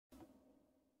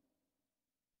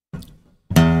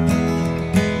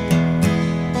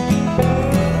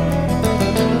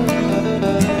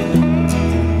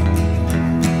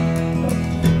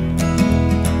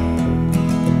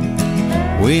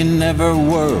We never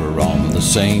were on the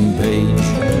same page.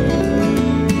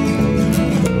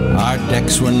 Our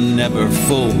decks were never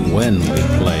full when we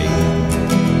played.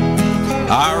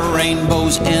 Our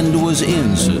rainbow's end was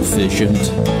insufficient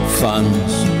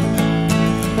funds.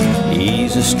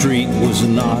 Easy Street was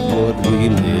not what we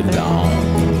lived on.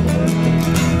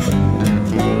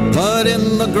 But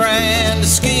in the grand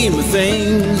scheme of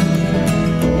things,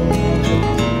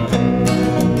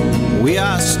 we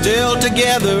are still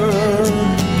together.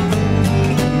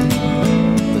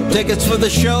 The tickets for the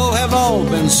show have all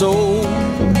been sold.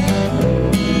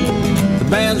 The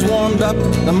band's warmed up,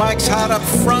 the mic's hot up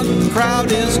front, the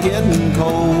crowd is getting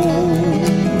cold.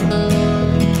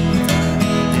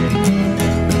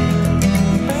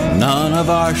 None of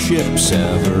our ships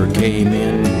ever came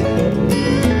in.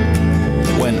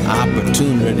 When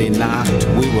opportunity knocked,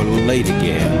 we were late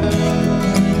again.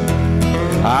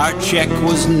 Our check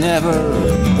was never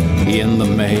in the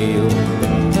mail.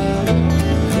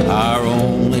 Our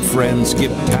only friend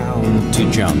skipped town to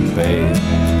jump bail.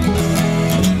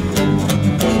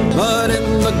 But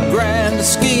in the grand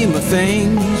scheme of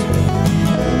things,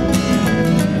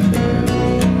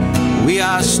 we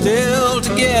are still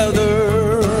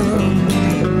together.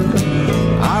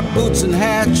 Our boots and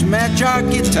hats match our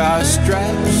guitar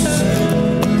straps.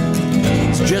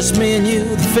 It's just me and you,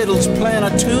 the fiddle's playing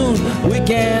a tune, we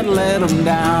can't let them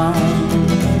down.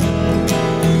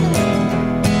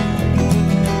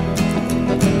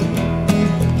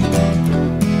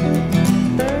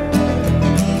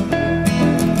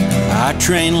 Our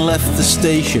train left the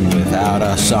station without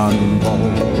us on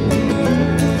board.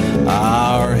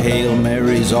 Our Hail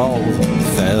Marys all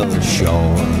fell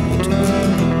short.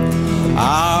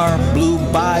 Our blue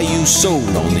bayou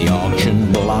sold on the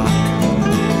auction block.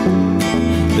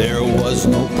 There was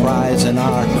no prize in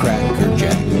our Cracker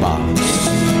Jack box.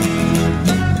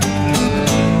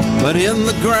 But in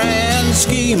the grand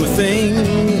scheme of things,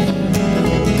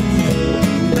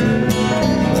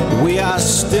 we are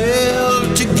still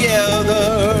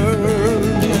together.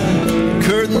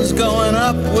 Curtains going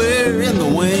up, we're in the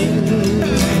wings.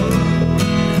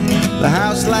 The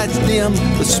house lights dim,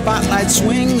 the spotlight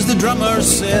swings, the drummer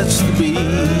sets the beat.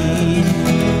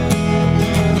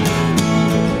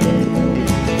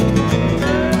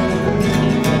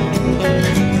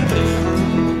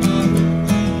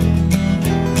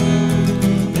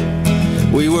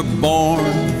 We were born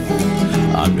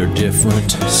under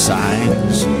different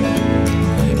signs.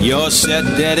 Yours said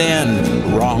dead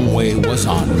end, wrong way was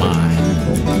on mine.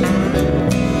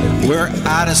 We're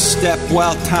out of step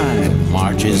while time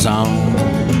marches on.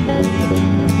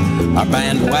 Our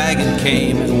bandwagon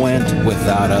came and went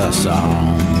without us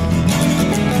on.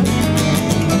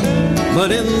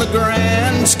 But in the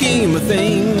grand scheme of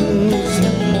things,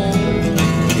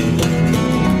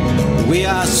 we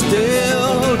are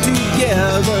still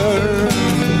together.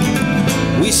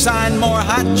 We sign more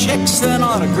hot checks than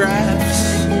autographs.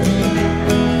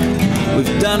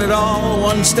 We've done it all,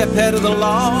 one step ahead of the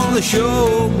law. The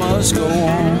show must go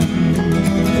on.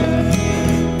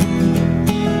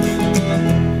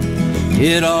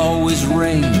 It always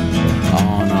rained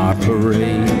on our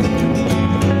parade.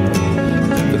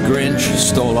 The Grinch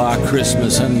stole our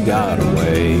Christmas and got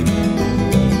away.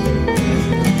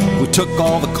 We took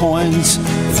all the coins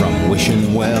from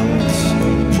wishing wells,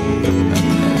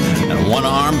 and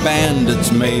one-armed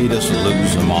bandits made us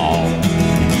lose them all.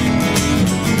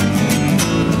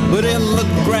 But in the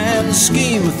grand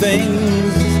scheme of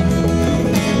things,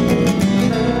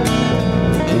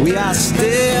 we are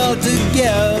still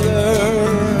together.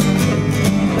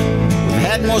 We've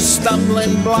had more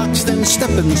stumbling blocks than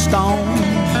stepping stones.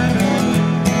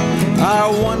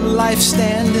 Our one life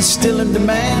stand is still in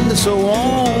demand, so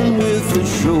on with the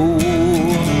show.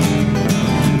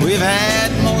 We've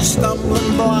had more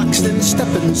stumbling blocks than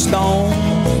stepping stones.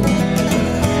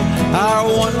 Our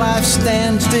one life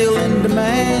stand still in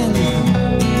demand,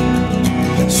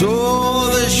 so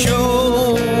the show